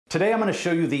Today I'm going to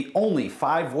show you the only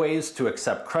 5 ways to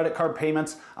accept credit card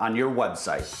payments on your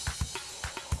website.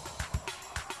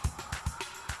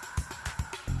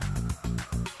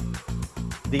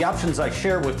 The options I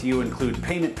share with you include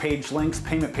payment page links,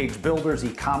 payment page builders,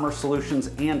 e-commerce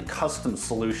solutions, and custom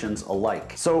solutions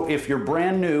alike. So if you're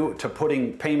brand new to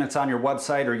putting payments on your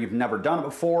website, or you've never done it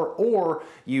before, or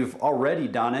you've already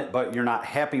done it but you're not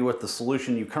happy with the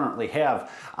solution you currently have,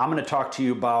 I'm going to talk to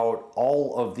you about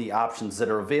all of the options that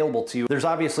are available to you. There's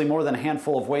obviously more than a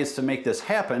handful of ways to make this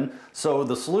happen, so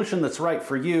the solution that's right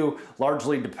for you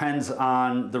largely depends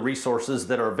on the resources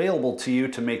that are available to you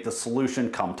to make the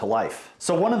solution come to life.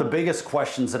 So one of the biggest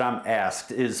questions that I'm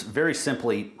asked is very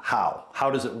simply, how?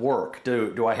 How does it work?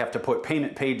 Do I have to put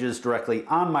payment pages directly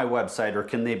on my website, or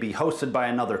can they be hosted by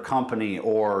another company,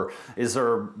 or is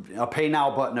there a Pay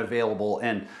Now button available?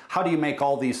 And how do you make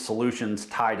all these solutions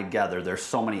tie together? There's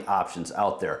so many options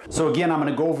out there. So again, I'm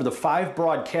going to go over the 5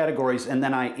 broad categories, and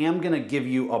then I am going to give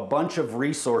you a bunch of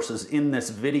resources in this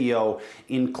video,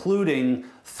 including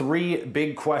 3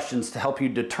 big questions to help you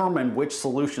determine which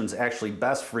solution's actually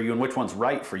best for you and which one's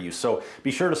right for you. So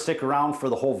be sure to stick around for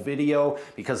the whole video,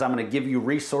 because I'm going to give you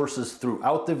resources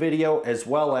throughout the video, as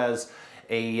well as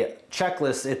a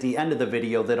checklist at the end of the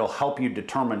video that'll help you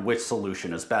determine which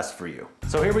solution is best for you.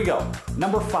 So here we go.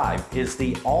 Number 5 is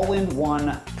the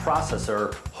all-in-one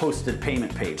processor hosted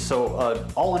payment page. So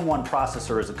all-in-one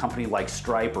processor is a company like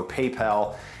Stripe or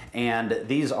PayPal, and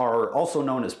these are also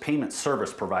known as payment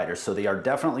service providers. So they are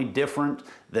definitely different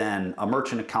than a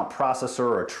merchant account processor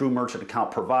or a true merchant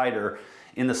account provider,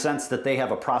 in the sense that they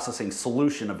have a processing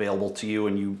solution available to you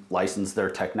and you license their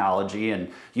technology and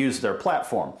use their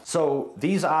platform. So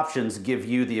these options give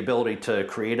you the ability to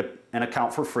create an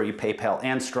account for free. PayPal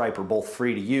and Stripe are both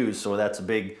free to use, so that's a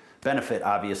big benefit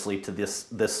obviously to this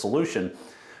solution.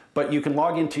 But you can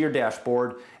log into your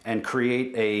dashboard and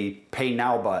create a Pay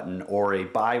Now button or a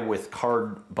Buy with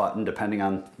Card button, depending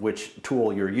on which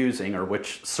tool you're using or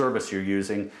which service you're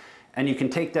using. And you can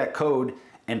take that code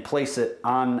and place it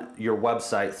on your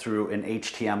website through an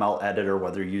HTML editor,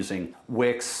 whether you're using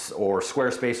Wix or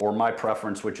Squarespace, or my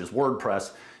preference, which is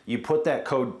WordPress. You put that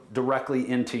code directly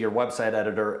into your website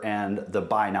editor and the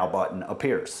Buy Now button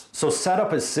appears. So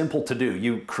setup is simple to do.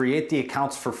 You create the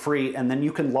accounts for free, and then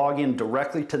you can log in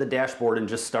directly to the dashboard and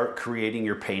just start creating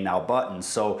your Pay Now button.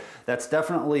 So that's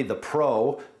definitely the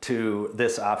pro to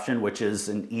this option, which is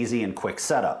an easy and quick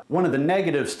setup. One of the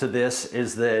negatives to this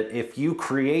is that if you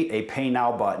create a Pay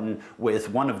Now button with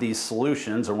one of these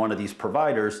solutions or one of these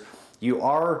providers, you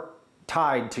are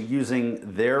tied to using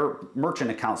their merchant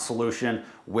account solution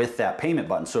with that payment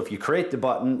button. So if you create the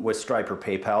button with Stripe or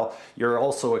PayPal, you're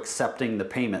also accepting the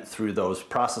payment through those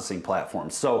processing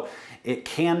platforms. So it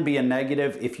can be a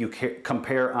negative if you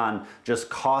compare on just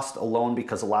cost alone,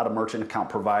 because a lot of merchant account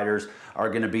providers are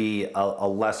going to be a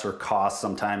lesser cost,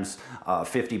 sometimes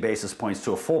 50 basis points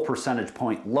to a full percentage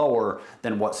point lower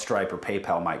than what Stripe or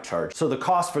PayPal might charge. So the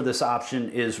cost for this option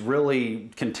is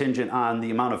really contingent on the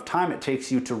amount of time it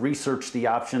takes you to research the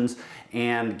options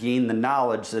and gain the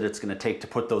knowledge that it's going to take to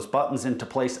put those buttons into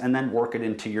place and then work it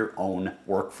into your own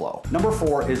workflow. Number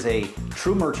 4 is a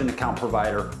true merchant account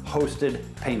provider hosted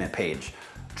payment page.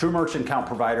 True merchant account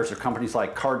providers are companies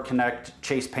like Card Connect,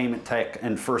 Chase Payment Tech,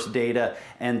 and First Data,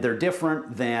 and they're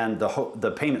different than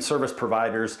the payment service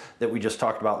providers that we just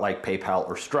talked about, like PayPal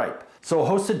or Stripe. So a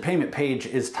hosted payment page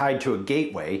is tied to a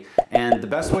gateway, and the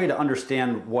best way to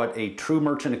understand what a true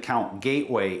merchant account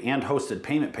gateway and hosted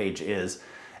payment page is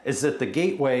that the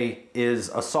gateway is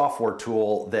a software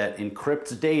tool that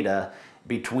encrypts data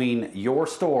between your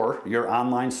store, your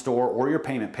online store, or your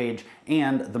payment page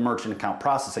and the merchant account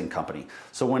processing company.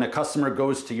 So when a customer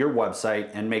goes to your website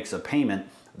and makes a payment,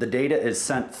 the data is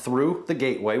sent through the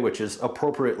gateway, which is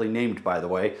appropriately named, by the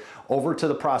way, over to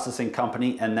the processing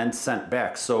company and then sent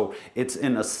back. So it's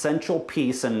an essential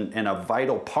piece and a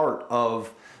vital part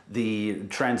of the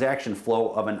transaction flow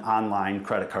of an online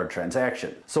credit card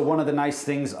transaction. So one of the nice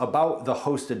things about the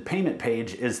hosted payment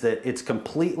page is that it's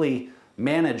completely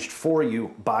managed for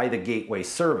you by the gateway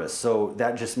service. So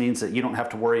that just means that you don't have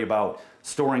to worry about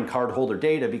storing cardholder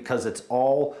data, because it's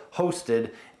all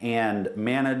hosted and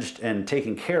managed and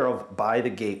taken care of by the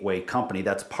gateway company.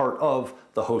 That's part of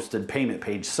the hosted payment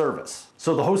page service.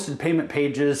 So the hosted payment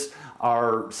pages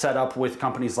are set up with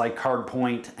companies like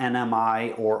CardPoint,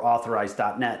 NMI, or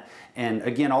Authorize.net. And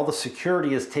again, all the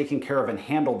security is taken care of and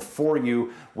handled for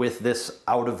you with this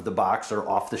out-of-the-box or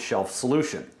off-the-shelf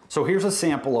solution. So here's a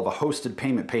sample of a hosted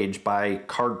payment page by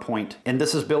CardPoint, and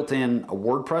this is built in a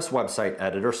WordPress website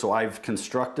editor, so I've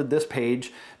constructed this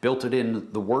page, built it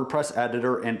in the WordPress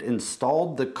editor, and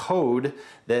installed the code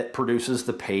that produces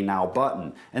the Pay Now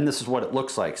button. And this is what it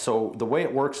looks like. So the way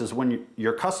it works is when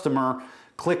your customer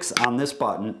clicks on this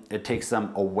button, it takes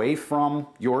them away from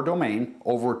your domain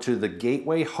over to the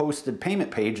gateway hosted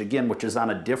payment page, again, which is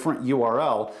on a different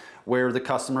URL where the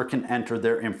customer can enter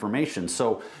their information.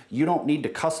 So you don't need to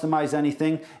customize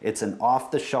anything. It's an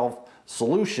off-the-shelf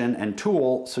solution and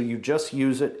tool, so you just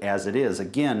use it as it is.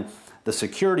 Again, the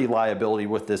security liability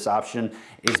with this option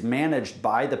is managed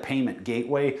by the payment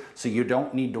gateway, so you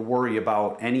don't need to worry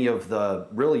about any of the,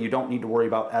 really you don't need to worry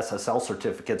about SSL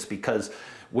certificates, because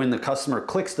when the customer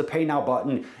clicks the Pay Now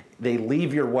button, they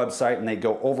leave your website and they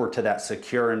go over to that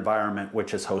secure environment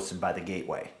which is hosted by the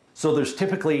gateway. So there's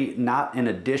typically not an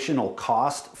additional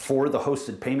cost for the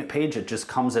hosted payment page. It just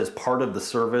comes as part of the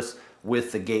service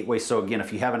with the gateway. So again,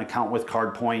 if you have an account with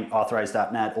CardPoint,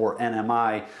 Authorize.net, or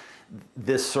NMI,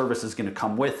 this service is going to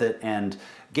come with it, and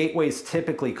gateways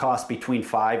typically cost between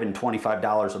 $5 and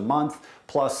 $25 a month,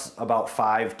 plus about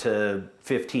 5 to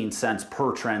 15 cents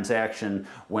per transaction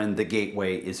when the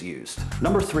gateway is used.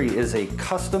 Number 3 is a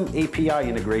custom API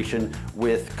integration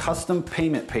with custom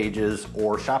payment pages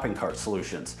or shopping cart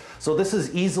solutions. So this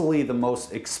is easily the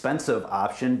most expensive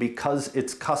option because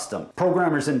it's custom.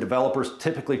 Programmers and developers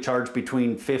typically charge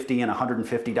between $50 and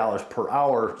 $150 per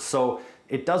hour, so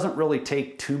it doesn't really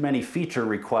take too many feature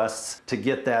requests to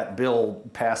get that bill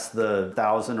past the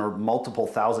 $1,000 or multiple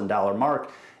 $1,000 mark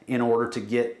in order to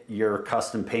get your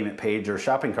custom payment page or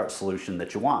shopping cart solution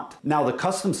that you want. Now, the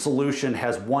custom solution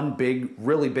has one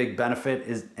really big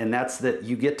benefit, and that's that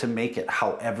you get to make it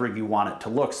however you want it to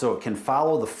look. So it can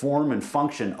follow the form and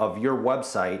function of your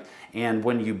website, and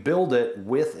when you build it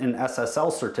with an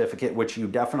SSL certificate, which you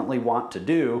definitely want to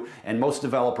do, and most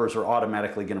developers are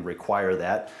automatically going to require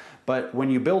that, but when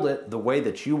you build it the way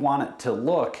that you want it to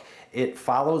look, it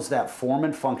follows that form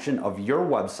and function of your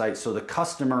website, so the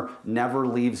customer never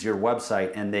leaves your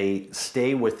website and they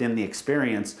stay within the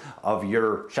experience of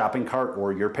your shopping cart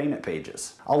or your payment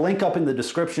pages. I'll link up in the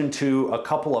description to a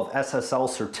couple of SSL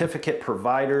certificate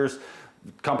providers,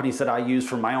 companies that I use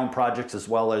for my own projects, as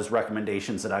well as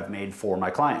recommendations that I've made for my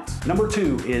clients. Number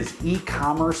 2 is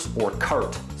e-commerce or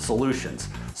cart solutions.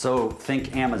 So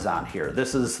think Amazon here.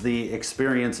 This is the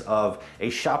experience of a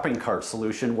shopping cart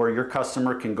solution where your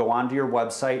customer can go onto your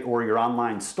website or your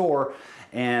online store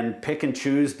and pick and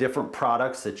choose different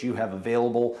products that you have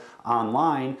available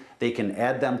online. They can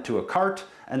add them to a cart,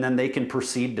 and then they can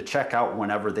proceed to check out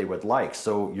whenever they would like.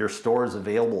 So your store is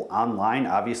available online,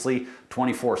 obviously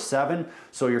 24/7,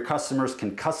 so your customers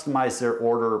can customize their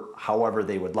order however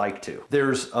they would like to.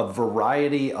 There's a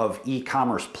variety of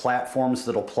e-commerce platforms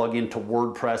that'll plug into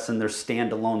WordPress, and there's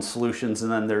standalone solutions, and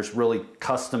then there's really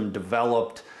custom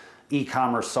developed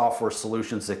e-commerce software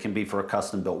solutions that can be for a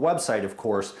custom built website, of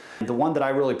course. The one that I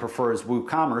really prefer is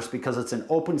WooCommerce because it's an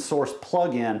open source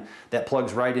plugin that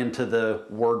plugs right into the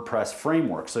WordPress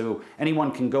framework. So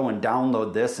anyone can go and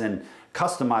download this and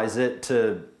customize it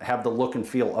to have the look and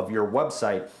feel of your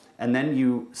website. And then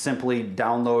you simply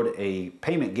download a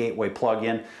payment gateway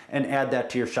plugin and add that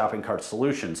to your shopping cart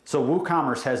solutions. So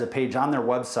WooCommerce has a page on their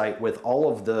website with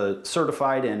all of the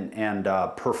certified and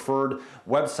preferred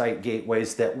website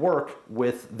gateways that work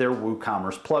with their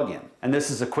WooCommerce plugin. And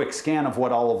this is a quick scan of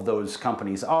what all of those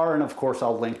companies are, and of course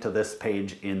I'll link to this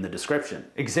page in the description.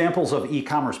 Examples of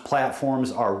e-commerce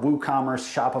platforms are WooCommerce,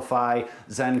 Shopify,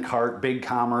 ZenCart,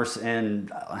 BigCommerce, and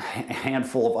a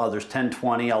handful of others,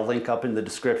 1020. I'll link up in the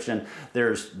description.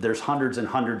 There's hundreds and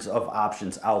hundreds of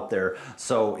options out there,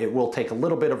 so it will take a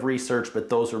little bit of research, but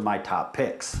those are my top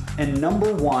picks. And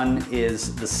number 1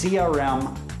 is the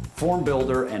CRM, form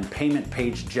builder, and payment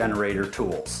page generator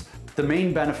tools. The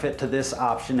main benefit to this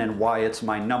option and why it's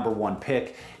my number 1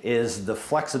 pick is the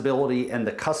flexibility and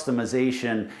the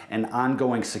customization and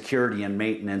ongoing security and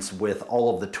maintenance with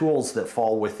all of the tools that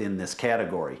fall within this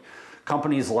category.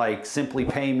 Companies like Simply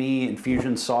Pay Me,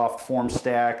 Infusionsoft,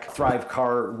 FormStack,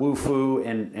 ThriveCart, Wufoo,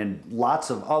 and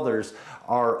lots of others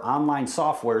are online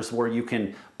softwares where you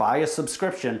can buy a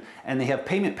subscription, and they have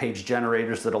payment page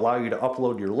generators that allow you to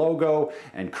upload your logo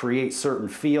and create certain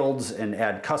fields and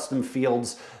add custom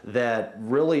fields that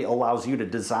really allows you to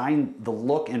design the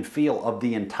look and feel of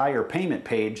the entire payment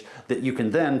page that you can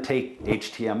then take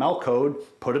HTML code,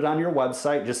 put it on your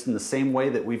website just in the same way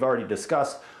that we've already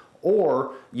discussed,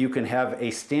 or you can have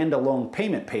a standalone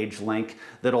payment page link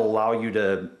that'll allow you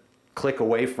to click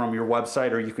away from your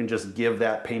website, or you can just give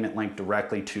that payment link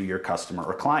directly to your customer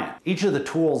or client. Each of the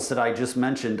tools that I just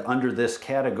mentioned under this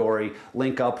category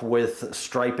link up with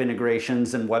Stripe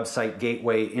integrations and website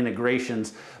gateway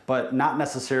integrations, but not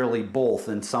necessarily both,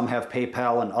 and some have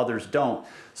PayPal and others don't.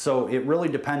 So it really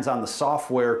depends on the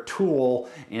software tool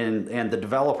and the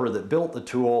developer that built the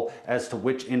tool as to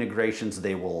which integrations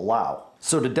they will allow.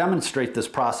 So to demonstrate this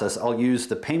process, I'll use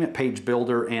the payment page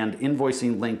builder and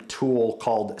invoicing link tool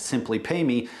called Simply Pay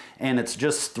Me, and it's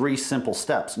just 3 simple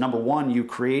steps. Number 1, you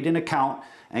create an account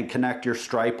and connect your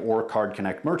Stripe or Card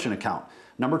Connect merchant account.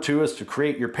 Number 2 is to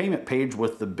create your payment page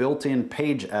with the built-in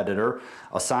page editor,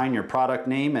 assign your product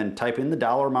name and type in the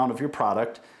dollar amount of your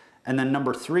product. And then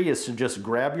number 3 is to just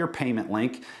grab your payment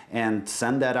link and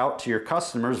send that out to your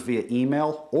customers via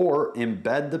email or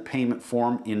embed the payment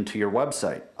form into your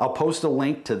website. I'll post a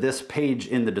link to this page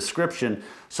in the description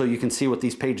so you can see what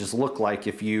these pages look like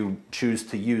if you choose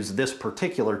to use this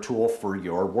particular tool for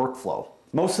your workflow.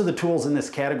 Most of the tools in this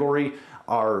category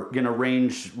are going to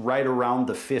range right around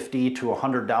the $50 to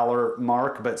 $100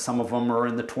 mark, but some of them are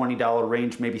in the $20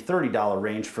 range, maybe $30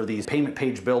 range for these payment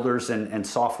page builders and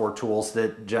software tools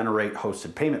that generate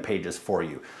hosted payment pages for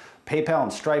you. PayPal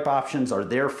and Stripe options are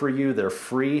there for you. They're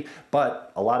free,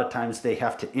 but a lot of times they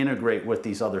have to integrate with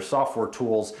these other software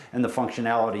tools, and the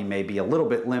functionality may be a little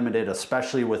bit limited,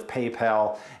 especially with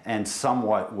PayPal and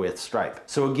somewhat with Stripe.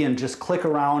 So again, just click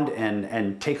around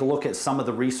and take a look at some of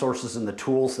the resources and the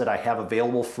tools that I have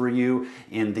available for you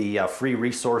in the free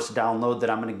resource download that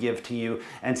I'm going to give to you,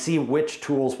 and see which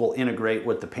tools will integrate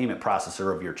with the payment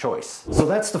processor of your choice. So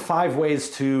that's the 5 ways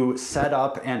to set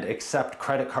up and accept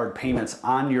credit card payments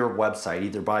on your website,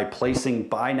 either by placing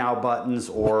buy now buttons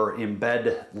or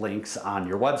embed links on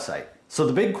your website. So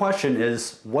the big question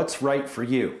is, what's right for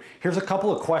you? Here's a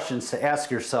couple of questions to ask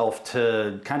yourself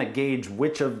to kind of gauge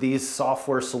which of these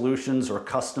software solutions or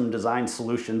custom design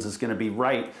solutions is going to be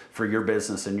right for your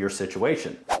business and your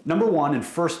situation. Number 1, and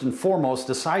first and foremost,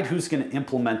 decide who's going to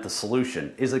implement the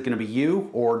solution. Is it going to be you,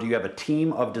 or do you have a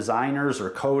team of designers or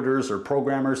coders or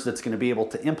programmers that's going to be able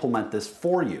to implement this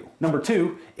for you? Number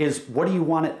 2 is, what do you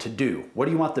want it to do? What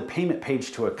do you want the payment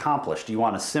page to accomplish? Do you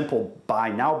want a simple buy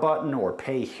now button or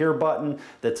pay here button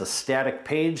that's a static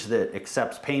page that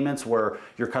accepts payments where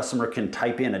your customer can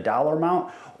type in a dollar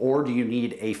amount? Or do you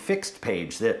need a fixed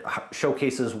page that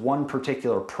showcases one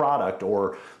particular product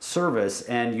or service,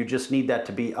 and you just need that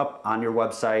to be up on your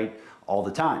website all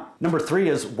the time? Number 3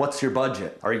 is, what's your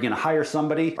budget? Are you going to hire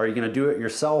somebody? Are you going to do it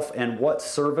yourself? And what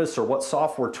service or what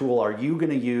software tool are you going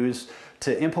to use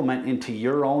to implement into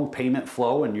your own payment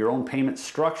flow and your own payment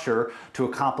structure to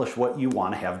accomplish what you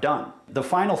want to have done? The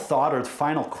final thought, or the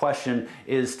final question,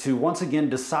 is to once again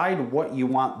decide what you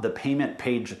want the payment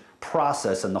page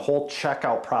process and the whole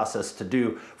checkout process to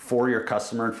do for your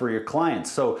customer and for your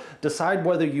clients. So decide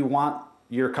whether you want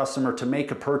your customer to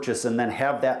make a purchase and then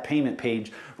have that payment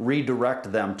page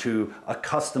redirect them to a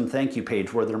custom thank you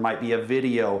page where there might be a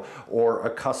video, or a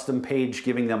custom page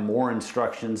giving them more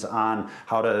instructions on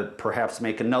how to perhaps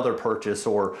make another purchase,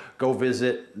 or go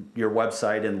visit your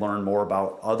website and learn more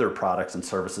about other products and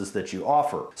services that you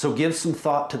offer. So give some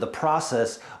thought to the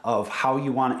process of how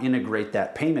you want to integrate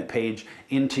that payment page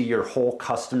into your whole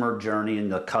customer journey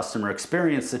and the customer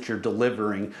experience that you're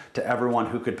delivering to everyone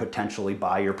who could potentially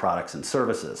buy your products and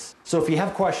services. So if you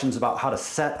have questions about how to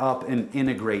set up and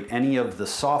integrate any of the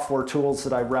software tools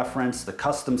that I referenced, the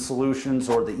custom solutions,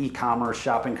 or the e-commerce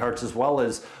shopping carts, as well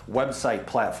as website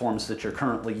platforms that you're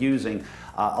currently using,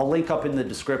 I'll link up in the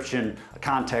description a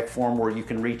contact form where you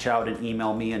can reach out and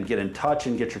email me and get in touch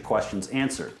and get your questions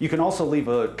answered. You can also leave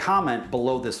a comment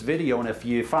below this video, and if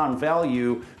you found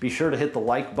value, be sure to hit the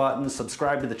like button,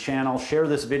 subscribe to the channel, share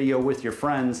this video with your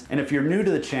friends. And if you're new to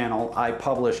the channel, I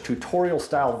publish tutorial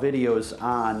style videos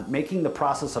on making the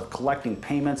process of collecting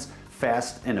payments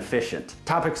fast and efficient.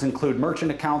 Topics include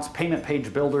merchant accounts, payment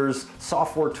page builders,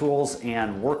 software tools,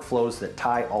 and workflows that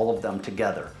tie all of them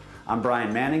together. I'm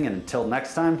Brian Manning, and until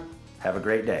next time, have a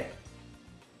great day.